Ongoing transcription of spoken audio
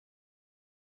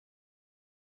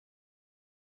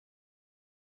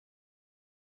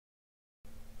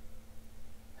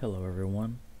Hello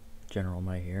everyone, General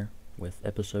May here with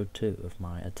episode 2 of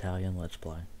my Italian Let's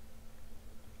Play.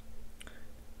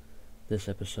 This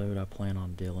episode I plan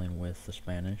on dealing with the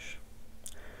Spanish.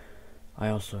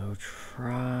 I'm also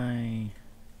trying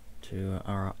to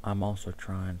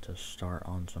start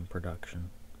on some production.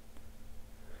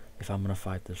 If I'm going to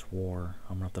fight this war,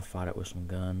 I'm going to have to fight it with some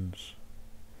guns.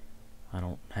 I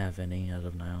don't have any as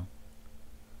of now.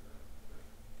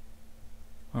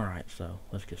 Alright, so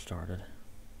let's get started.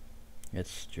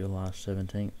 It's July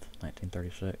 17th,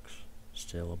 1936.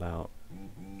 Still about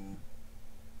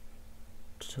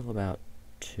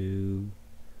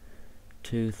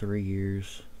 3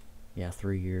 years. Yeah,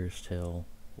 3 years till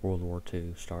World War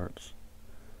II starts.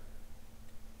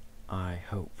 I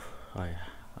hope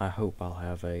I'll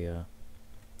have a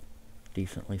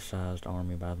decently sized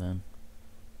army by then.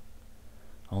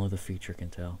 Only the future can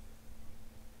tell.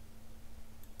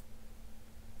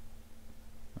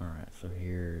 Alright, so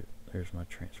there's my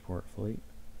transport fleet.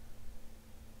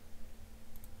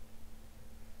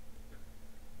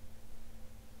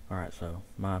 Alright, so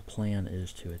my plan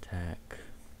is to attack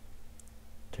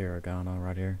Tarragona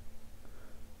right here,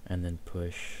 and then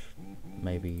push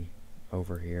maybe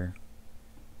over here.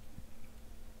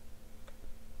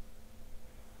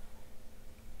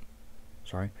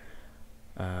 Sorry.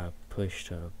 Push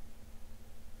to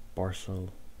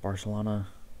Barcelona.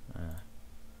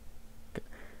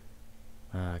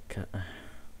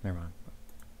 Never mind.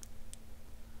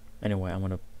 Anyway, I'm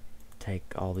gonna take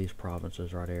all these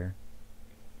provinces right here.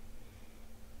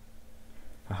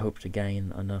 I hope to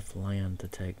gain enough land to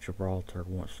take Gibraltar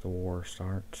once the war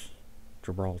starts.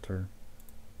 Gibraltar,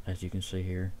 as you can see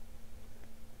here,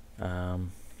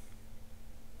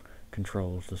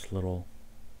 controls this little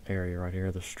area right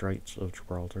here, the Straits of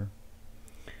Gibraltar.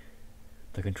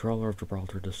 The controller of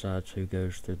Gibraltar decides who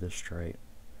goes through this strait.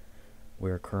 We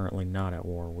are currently not at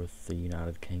war with the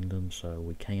United Kingdom, so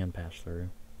we can pass through.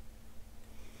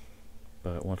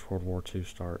 But once World War II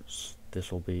starts,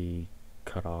 this will be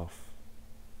cut off,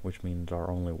 which means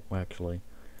actually,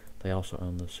 they also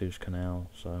own the Suez Canal,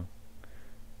 so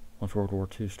once World War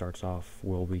II starts off,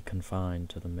 we'll be confined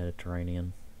to the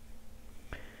Mediterranean.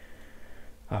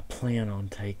 I plan on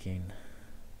taking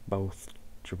both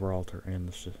Gibraltar and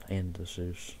the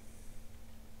Suez.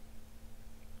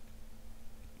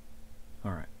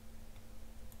 Alright.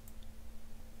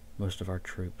 Most of our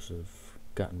troops have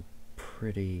gotten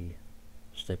pretty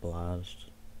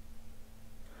stabilized.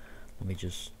 Let me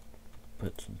just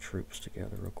put some troops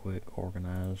together real quick,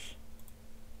 organize.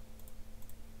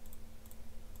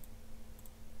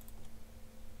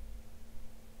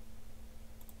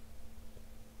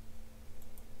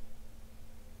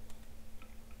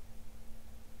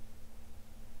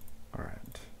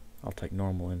 Alright, I'll take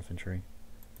normal infantry.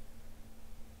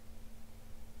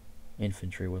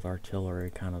 Infantry with artillery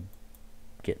kind of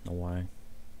get in the way.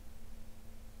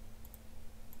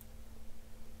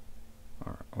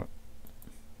 Alright, a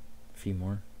few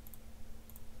more.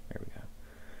 There we go.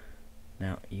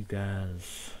 Now, you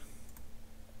guys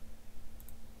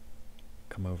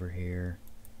come over here.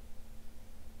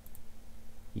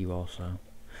 You also.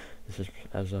 This is,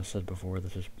 as I said before,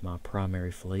 this is my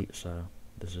primary fleet, so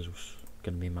this is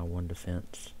going to be my one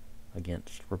defense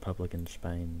against Republican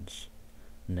Spain's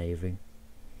Navy.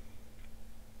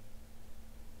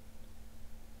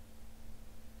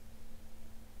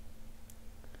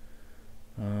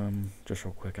 Just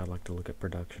real quick, I'd like to look at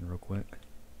production real quick,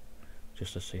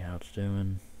 just to see how it's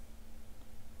doing.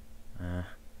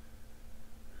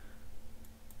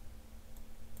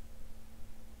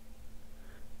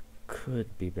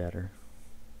 Could be better.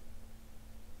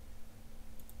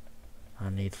 I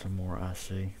need some more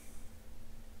IC.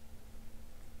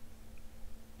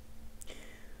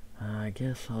 I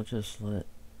guess I'll just let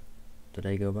the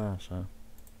day go by, so.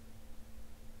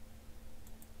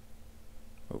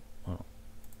 Oh,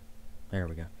 there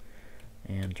we go.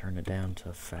 And turn it down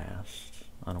to fast.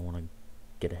 I don't want to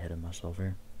get ahead of myself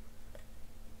here.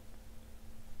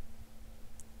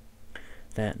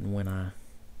 That, and when I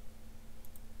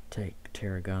take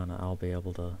Tarragona, I'll be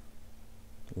able to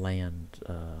land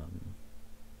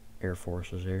air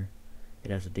forces here.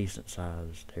 It has a decent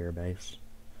sized air base.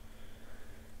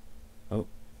 Oh.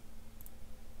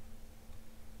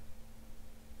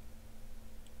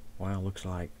 Wow, looks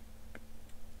like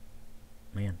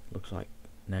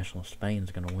National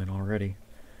Spain's gonna win already.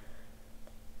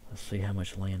 Let's see how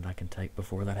much land I can take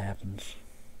before that happens.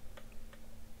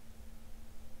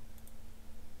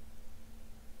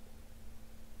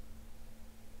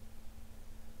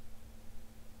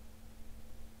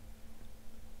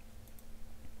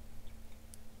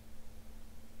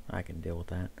 I can deal with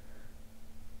that.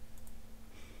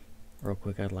 Real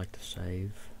quick, I'd like to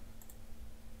save,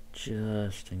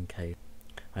 just in case.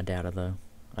 I doubt it though.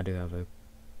 I do have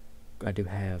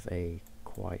a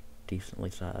quite decently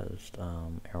sized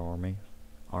air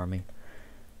army.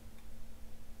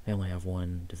 They only have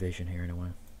one division here anyway.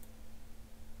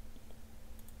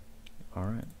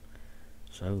 Alright,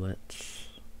 so let's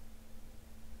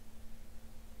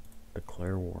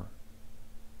declare war.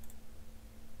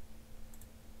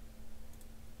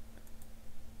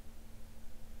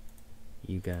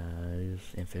 You guys,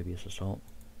 amphibious assault.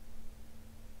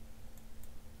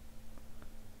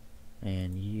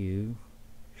 And you,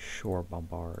 shore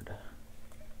bombard.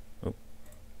 Oh.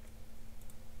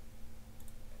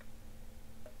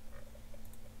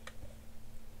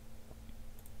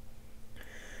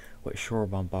 What shore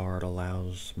bombard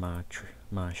allows my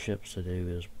ships to do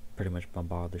is pretty much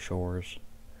bombard the shores.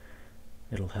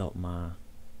 It'll help my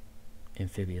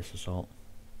amphibious assault.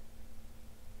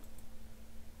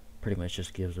 Pretty much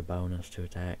just gives a bonus to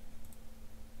attack.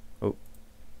 Oh.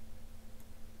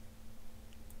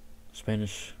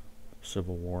 Spanish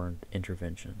Civil War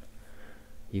intervention.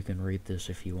 You can read this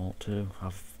if you want to.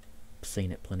 I've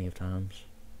seen it plenty of times.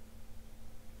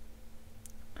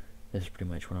 This is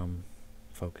pretty much what I'm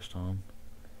focused on.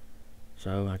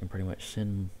 So I can pretty much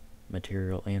send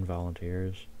material and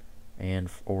volunteers,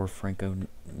 or Franco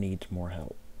needs more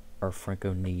help, or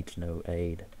Franco needs no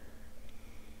aid.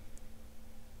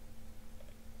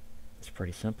 It's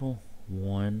pretty simple.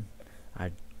 One,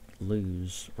 I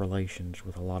lose relations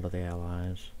with a lot of the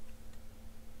allies,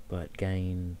 but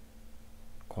gain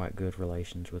quite good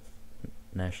relations with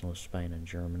nationalist Spain and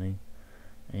Germany.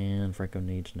 And Franco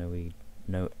needs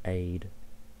no aid,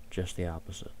 just the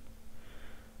opposite.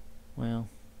 Well,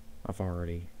 I've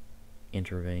already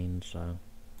intervened, so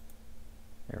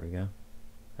there we go.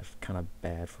 That's kind of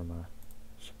bad for my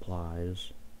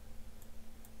supplies.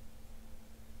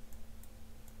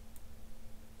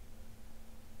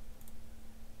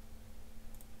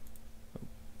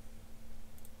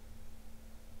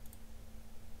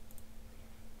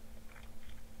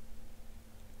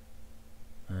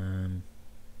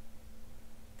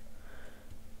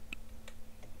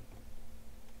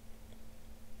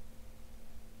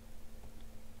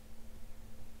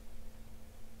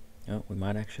 Oh, we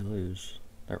might actually lose.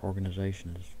 Their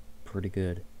organization is pretty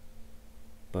good,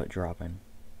 but dropping.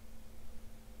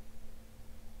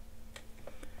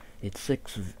 It's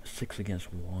 6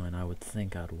 against 1. I would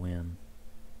think I'd win.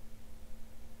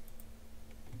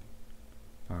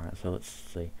 Alright, so let's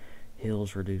see.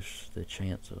 Hills reduce the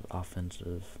chance of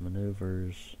offensive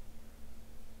maneuvers.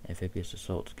 Amphibious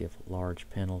assaults give large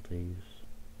penalties.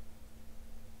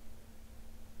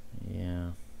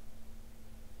 Yeah.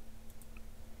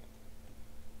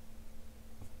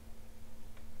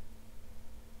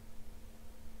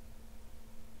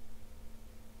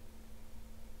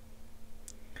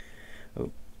 Oh,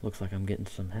 looks like I'm getting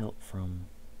some help from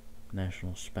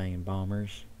National Spain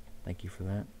bombers. Thank you for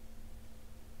that.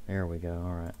 There we go,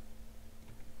 alright.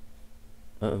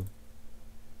 Uh-oh.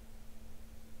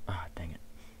 Ah, dang it.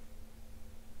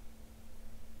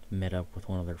 Met up with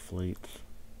one of their fleets.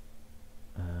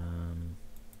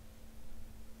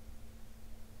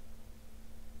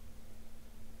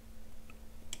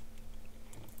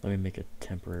 Let me make a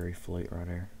temporary fleet right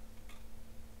here.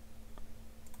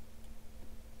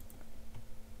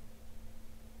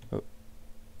 Oh.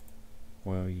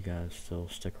 Well, you guys still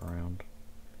stick around.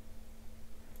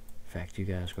 In fact, you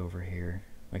guys go over here.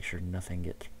 Make sure nothing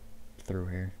gets through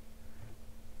here.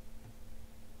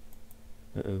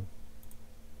 Uh-oh.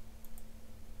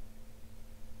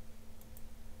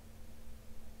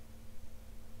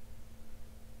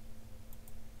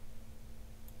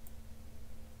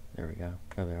 There we go.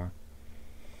 There they are.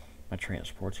 My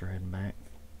transports are heading back.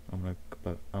 I'm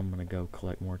gonna go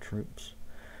collect more troops.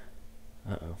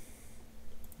 Uh-oh.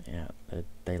 Yeah,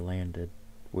 they landed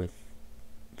with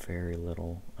very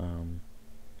little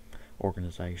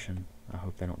organization. I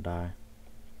hope they don't die.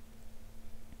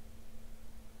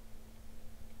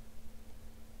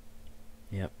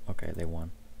 Yep, okay, they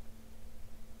won.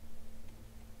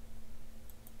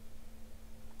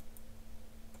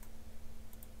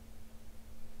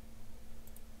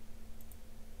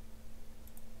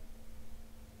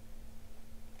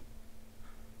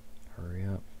 Hurry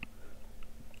up.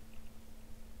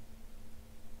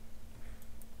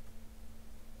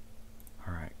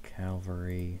 Alright,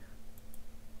 cavalry.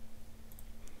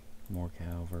 More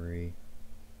cavalry.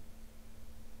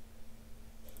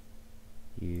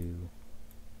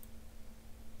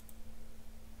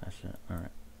 That's it.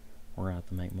 Alright. We're gonna have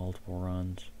to make multiple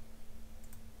runs.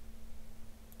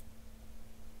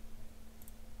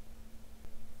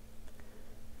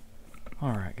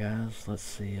 Alright guys, let's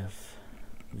see if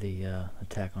the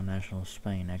attack on national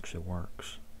Spain actually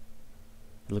works.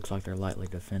 It looks like they're lightly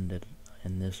defended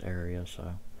in this area,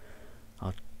 so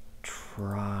I'll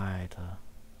try to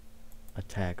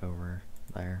attack over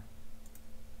there.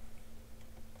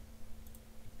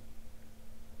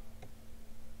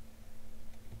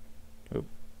 Oop.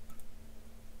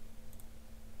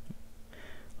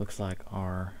 Looks like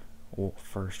our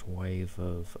first wave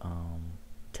of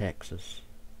techs is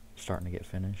starting to get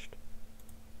finished.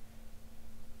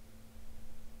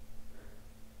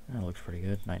 That looks pretty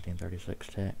good. 1936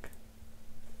 tech.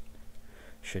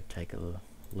 Should take a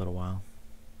little while.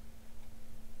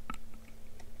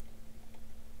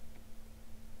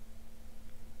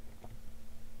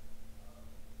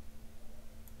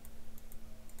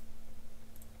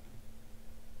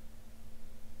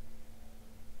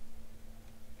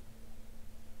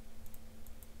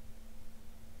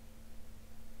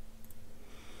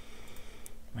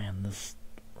 Man, this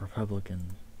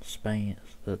Republican Spanish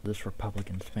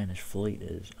fleet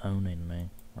is owning me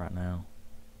right now.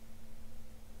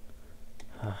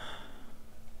 Oh.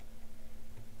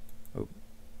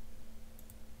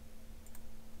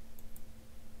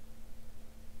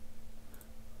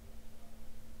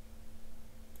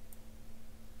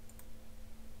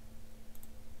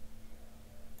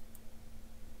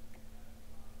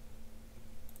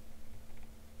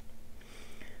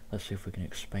 Let's see if we can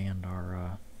expand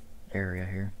our area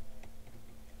here.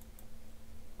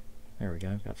 There we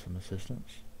go, got some assistance.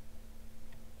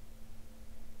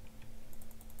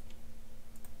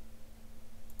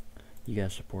 You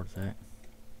guys support that.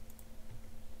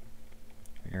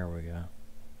 There we go.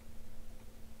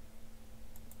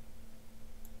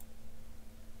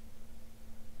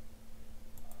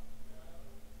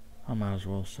 I might as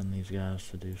well send these guys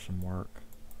to do some work.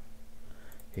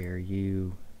 Here,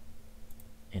 you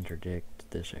interdict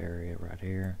this area right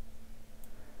here.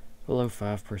 Below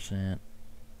 5%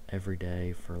 every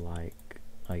day for like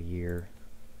a year.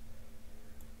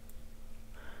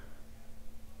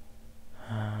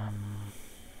 I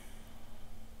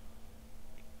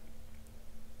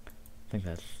think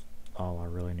that's all I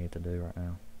really need to do right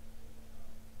now.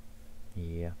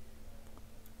 Yeah.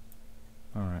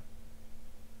 Alright.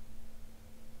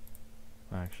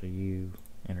 Actually, you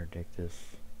interdict this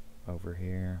over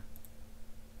here.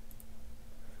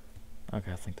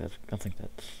 Okay, I think that's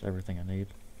everything I need.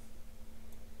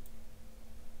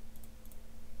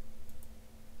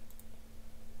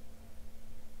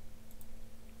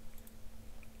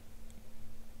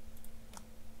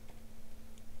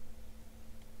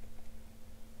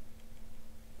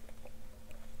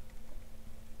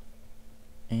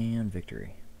 And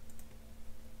victory.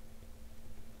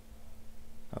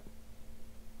 Oh.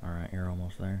 Alright, you're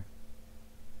almost there.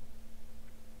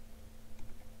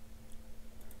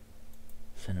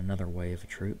 Send another wave of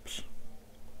troops.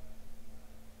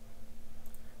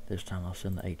 This time I'll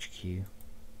send the HQ.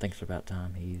 I think it's about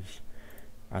time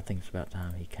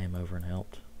he came over and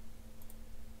helped.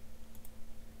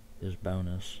 His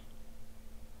bonus.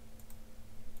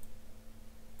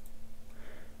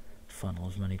 Funnel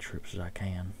as many troops as I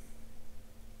can.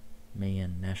 Me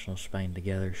and National Spain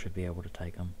together should be able to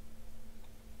take them.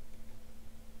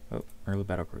 Oh, early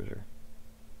battle cruiser.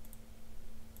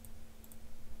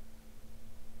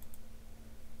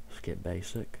 Let's get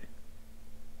basic.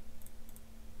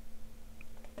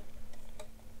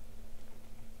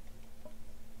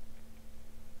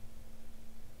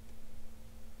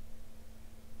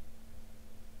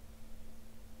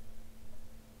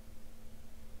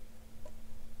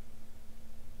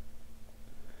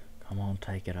 Come on,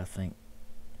 take it. I think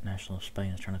National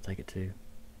Spain is trying to take it too.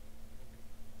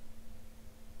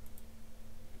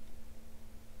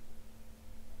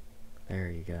 There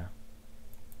you go.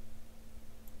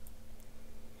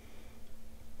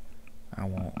 I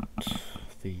want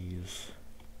these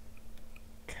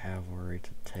cavalry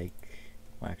to take...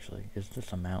 Well, actually, is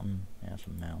this a mountain? Yeah, it's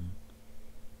a mountain.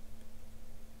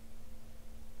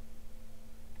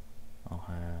 I'll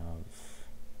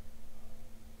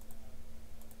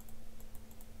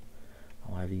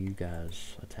have you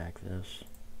guys attack this.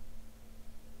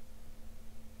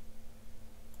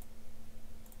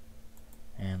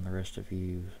 And the rest of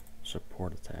you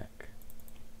support attack.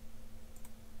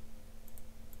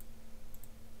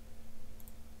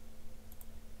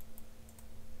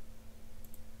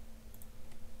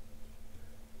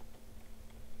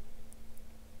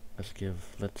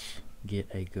 Let's get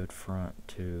a good front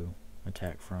to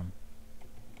attack from.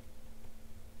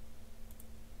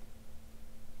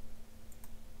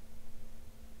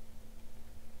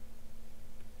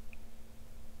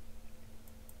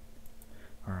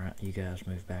 Alright, you guys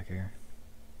move back here.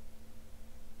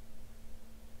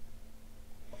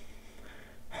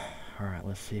 Alright,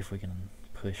 let's see if we can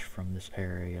push from this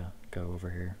area, go over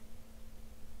here.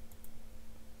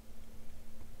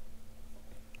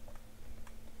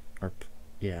 Or,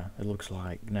 yeah, it looks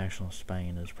like National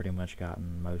Spain has pretty much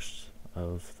gotten most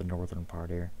of the northern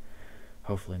part here.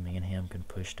 Hopefully me and him can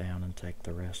push down and take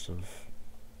the rest of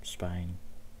Spain.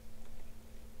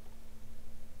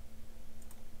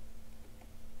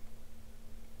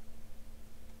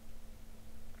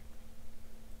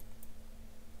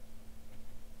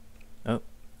 Oh,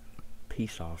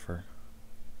 peace offer.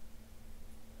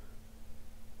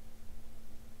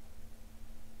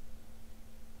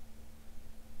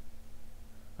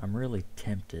 I'm really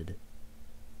tempted,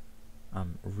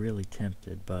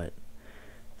 but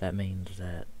that means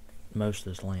that most of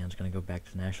this land's going to go back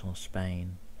to National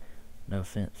Spain. No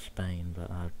offense, Spain,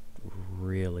 but I'd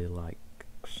really like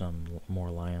some more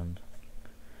land.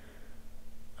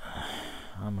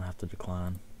 I'm going to have to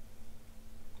decline.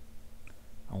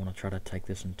 I want to try to take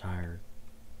this entire...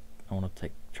 I want to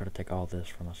try to take all this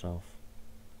for myself.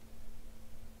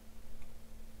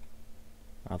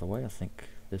 By the way, I think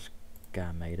this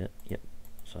guy made it. Yep.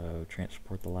 So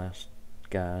transport the last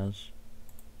guys.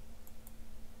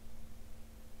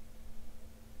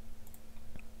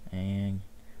 And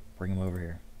bring them over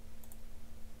here.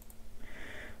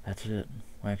 That's it.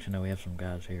 Well, actually, no, we have some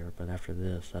guys here, but after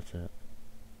this, that's it.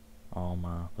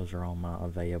 Those are all my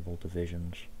available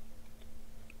divisions.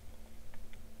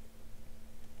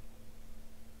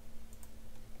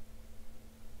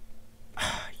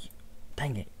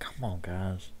 Dang it, come on,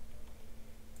 guys.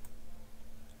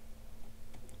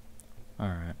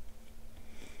 Alright.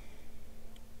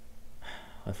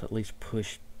 Let's at least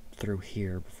push through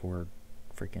here before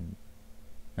freaking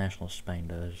National Spain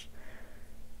does.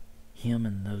 Him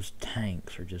and those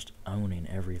tanks are just owning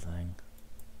everything.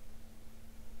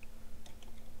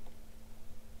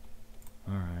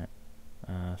 Alright.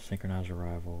 Synchronize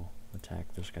arrival.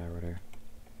 Attack this guy right there.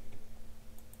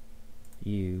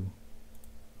 You.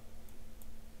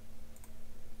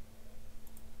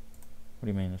 What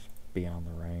do you mean it's beyond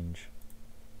the range?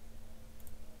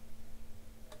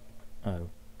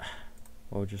 Oh.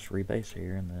 Well, just rebase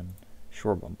here and then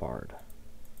shore bombard.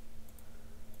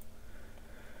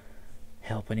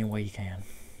 Help any way you can.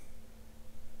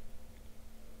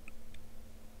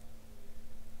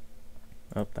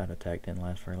 Oh, that attack didn't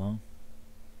last very long.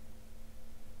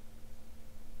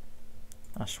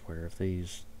 I swear, if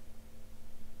these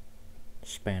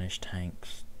Spanish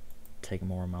tanks take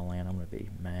more of my land, I'm gonna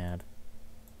be mad.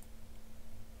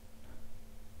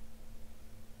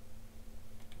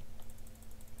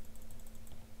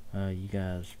 You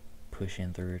guys push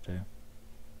in through here too.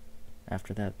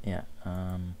 After that, yeah,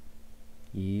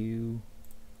 you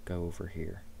go over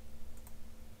here.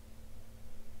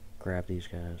 Grab these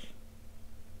guys.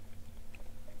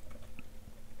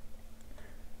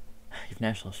 If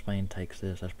National Spain takes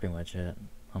this, that's pretty much it.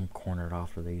 I'm cornered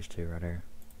off of these two right there.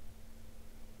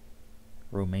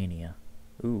 Romania.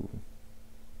 Ooh.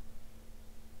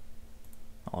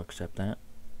 I'll accept that.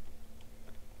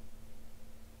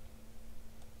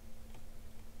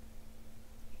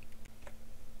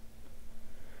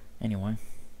 Anyway.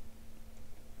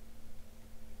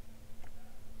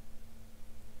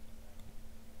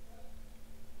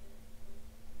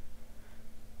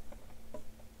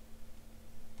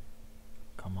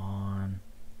 Come on.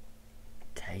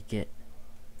 Take it.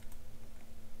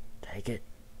 Take it.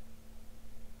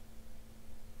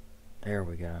 There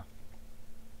we go.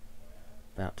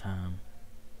 About time.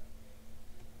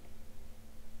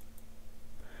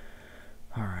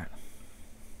 Alright.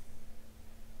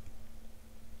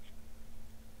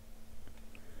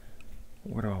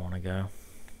 Where do I want to go?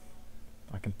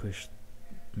 I can push...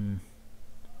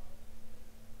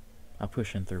 I'll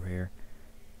push in through here.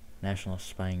 National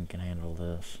Spain can handle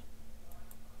this.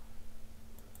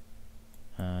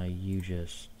 You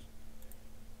just...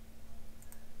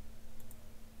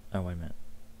 Oh, wait a minute.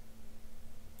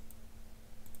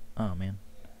 Oh, man.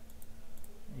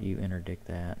 You interdict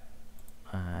that.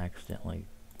 I accidentally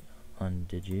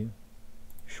undid you.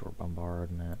 Short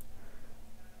bombardment.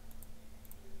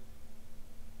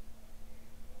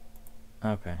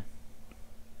 Okay.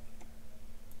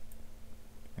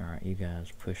 Alright, you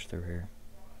guys push through here.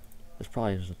 This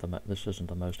probably isn't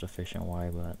the most efficient way,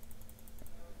 but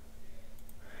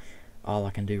all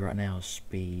I can do right now is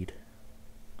speed.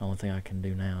 The only thing I can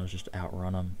do now is just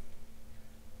outrun them.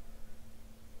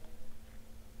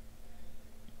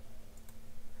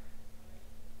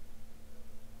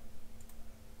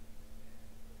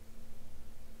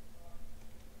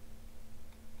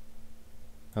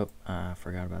 Oh, I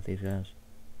forgot about these guys.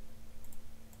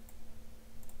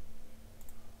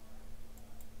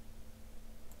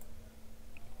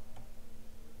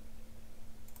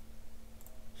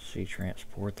 sea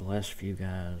transport the last few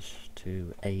guys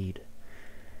to aid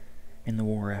in the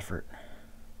war effort.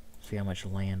 See how much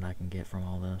land I can get from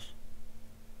all this.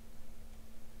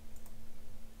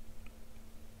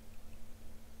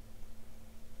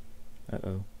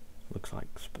 Uh-oh. Looks like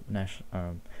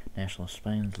nationalist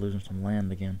Spain's losing some land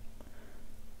again.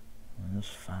 That's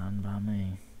fine by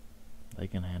me. They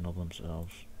can handle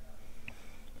themselves.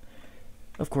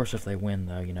 Of course, if they win,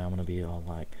 though, you know, I'm going to be all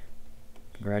like,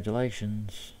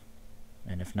 congratulations.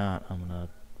 And if not, I'm going to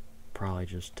probably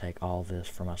just take all this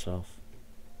for myself.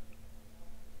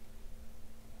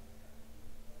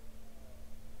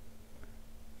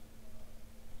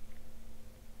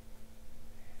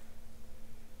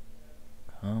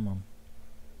 Come on.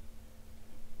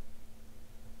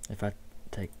 If I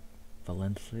take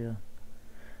Valencia,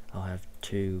 I'll have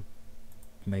 2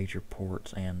 major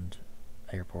ports and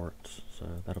airports, so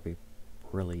that'll be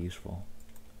really useful.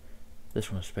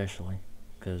 This one especially,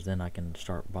 because then I can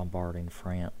start bombarding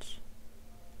France.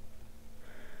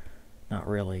 Not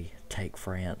really take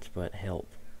France, but help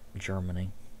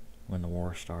Germany when the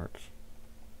war starts.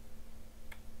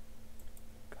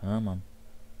 Come on.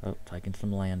 Oh, taking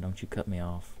some land, don't you cut me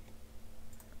off.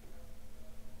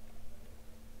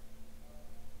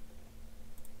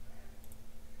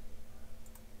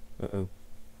 Uh-oh.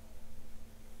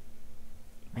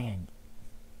 Man,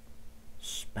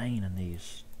 Spain and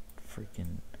these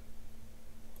freaking...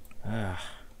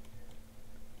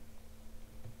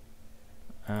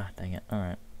 dang it.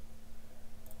 Alright.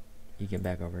 You get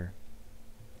back over here.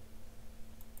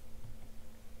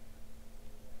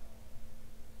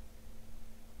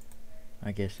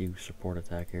 I guess you support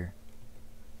attack here.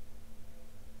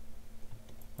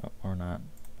 Oh, or not.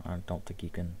 I don't think you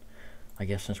can... I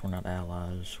guess since we're not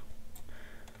allies,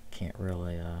 can't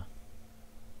really,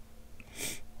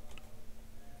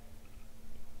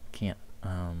 can't,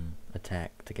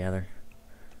 attack together.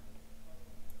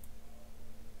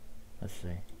 Let's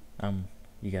see.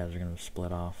 You guys are gonna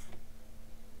split off.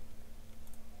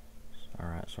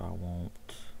 Alright, so I won't...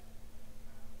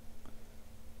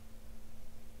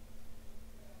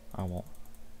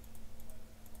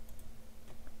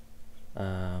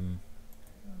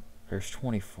 there's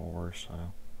 24,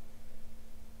 so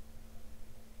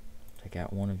take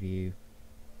out one of you.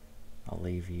 I'll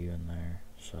leave you in there.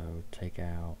 So take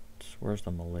out... Where's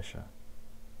the militia?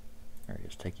 There it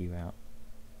is. Take you out.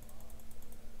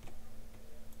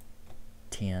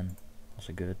 10. That's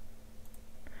a good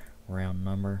round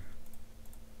number.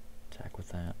 Attack with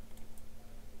that.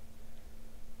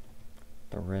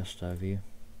 The rest of you,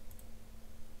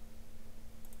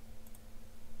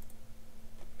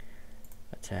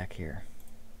 attack here.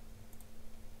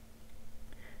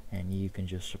 And you can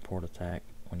just support attack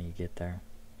when you get there.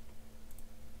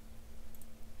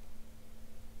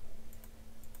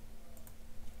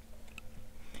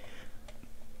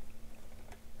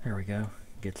 There we go.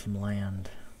 Get some land,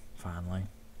 finally.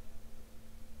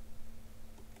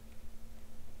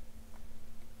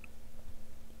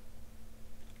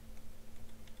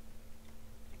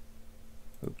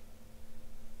 Oop.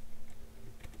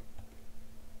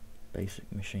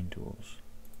 Basic machine tools.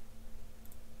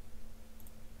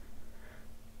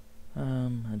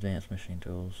 Advanced machine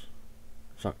tools.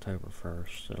 It's October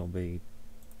 1st. It'll be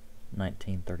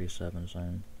 1937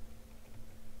 soon.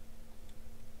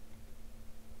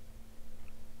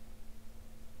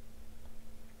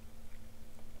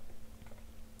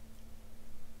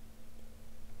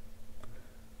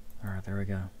 Alright, there we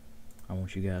go. I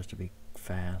want you guys to be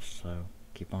fast, so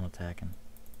keep on attacking.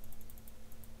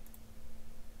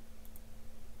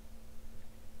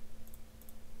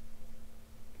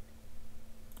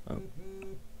 Oh.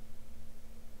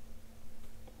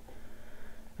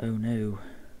 Oh no.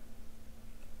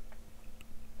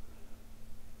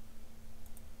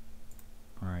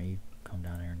 Alright, you come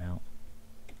down here now.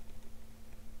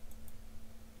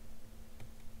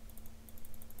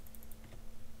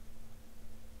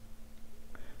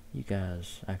 You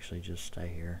guys actually just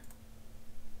stay here.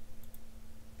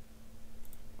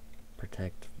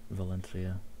 Protect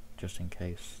Valencia, just in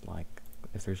case, like,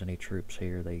 if there's any troops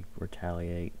here, they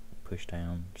retaliate, push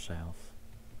down south.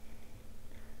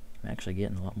 I'm actually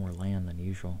getting a lot more land than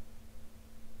usual.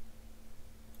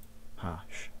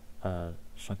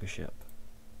 Sunk a ship.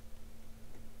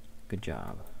 Good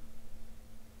job.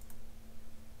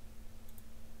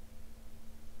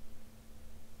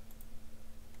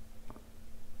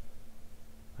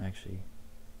 Actually,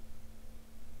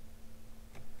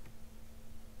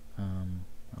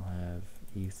 I'll have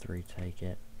you 3 take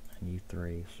it, and you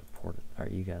 3 support it, or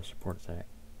you guys support attack.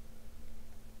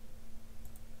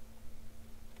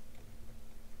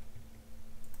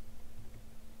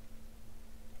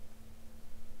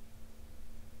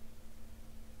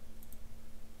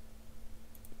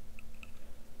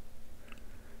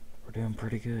 We're doing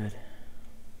pretty good.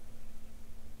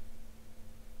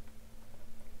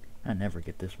 I never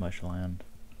get this much land.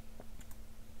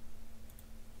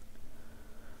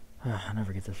 I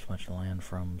never get this much land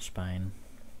from Spain,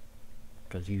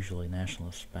 because usually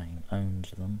nationalist Spain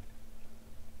owns them.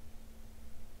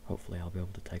 Hopefully I'll be able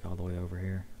to take all the way over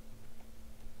here.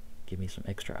 Give me some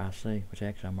extra IC, which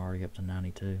actually I'm already up to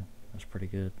 92. That's pretty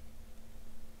good.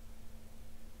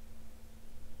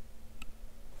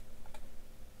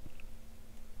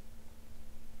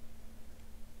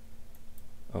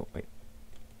 Oh, wait.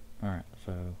 Alright,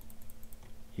 so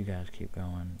you guys keep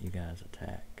going. You guys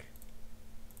attack.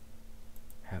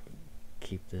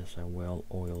 Keep this a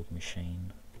well-oiled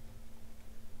machine.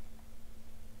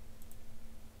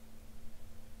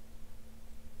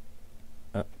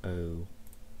 Uh-oh.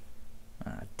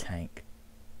 Tank.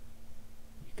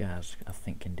 You guys, I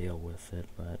think, can deal with it,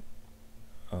 but...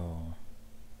 oh.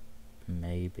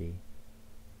 Maybe.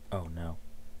 Oh, no.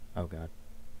 Oh, God.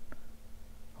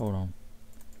 Hold on.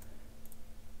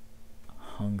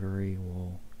 Hungary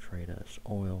will trade us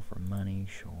oil for money,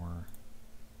 sure.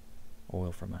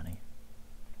 Oil for money.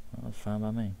 Well, that's fine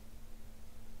by me.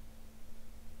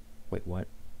 Wait, what?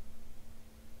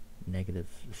 Negative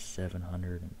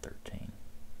 713.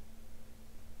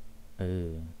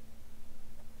 Ooh.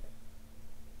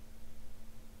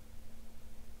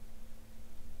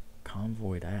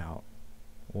 Convoyed out.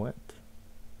 What?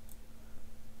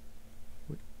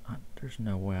 There's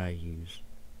no way I use...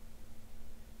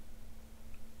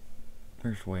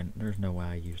 There's no way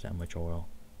I use that much oil.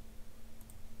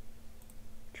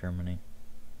 Germany.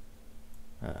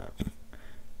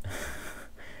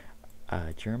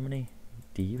 Germany,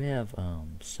 do you have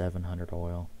 700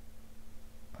 oil?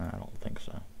 I don't think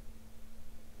so.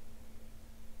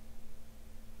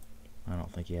 I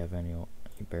don't think you have any oil.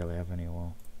 You barely have any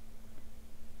oil.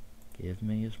 Give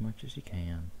me as much as you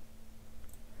can.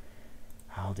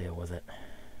 I'll deal with it.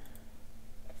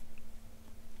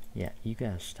 Yeah, you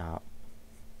guys stop.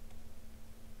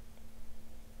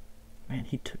 Man,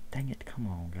 he took... dang it, come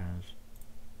on, guys.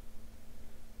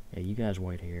 Yeah, you guys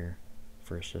wait here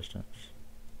for assistance.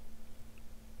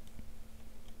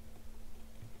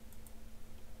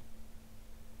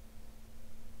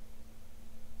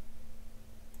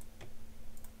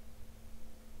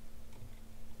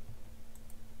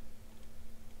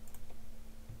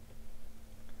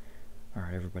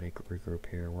 Alright, everybody regroup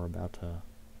here. We're about to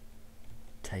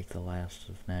take the last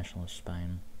of nationalist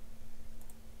Spain.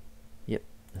 Yep,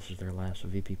 this is their last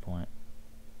VP point.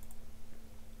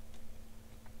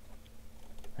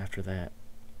 After that,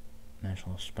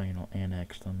 nationalist Spain will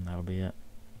annex them. That'll be it.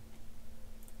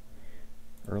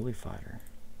 Early fighter.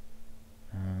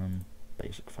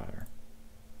 Basic fighter.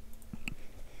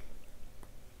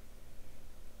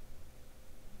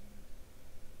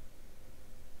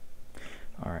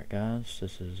 Alright guys,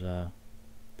 this has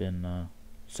been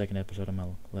second episode of my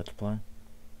Let's Play.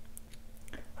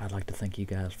 I'd like to thank you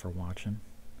guys for watching.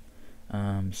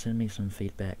 Send me some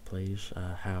feedback please,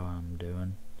 how I'm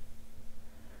doing.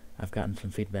 I've gotten some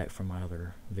feedback from my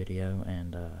other video,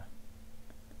 and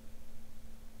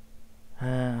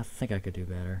I think I could do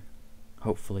better.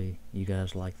 Hopefully you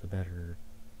guys like the better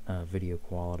video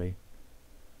quality.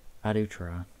 I do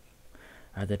try.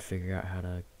 I did figure out how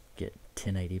to get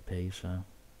 1080p, so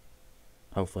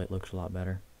hopefully it looks a lot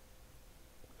better.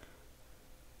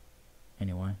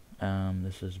 Anyway,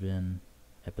 this has been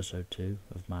episode 2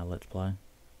 of my Let's Play.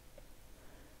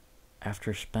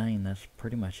 After Spain, that's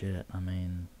pretty much it. I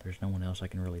mean, there's no one else I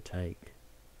can really take.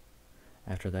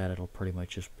 After that, it'll pretty much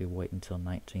just be wait until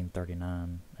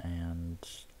 1939, and...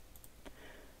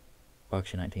 well,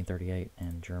 actually 1938,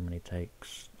 and Germany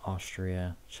takes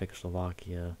Austria,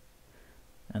 Czechoslovakia,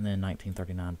 and then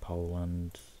 1939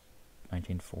 Poland,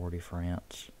 1940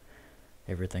 France.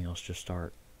 Everything else just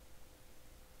start...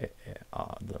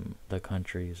 the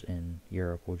countries in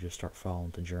Europe will just start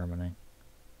falling to Germany.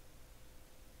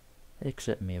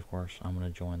 Except me, of course. I'm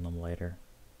going to join them later.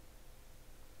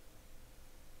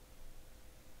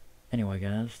 Anyway,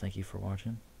 guys, thank you for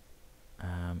watching.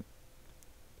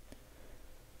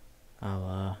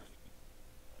 I'll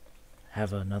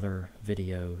have another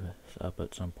video up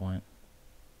at some point.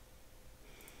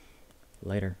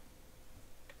 Later.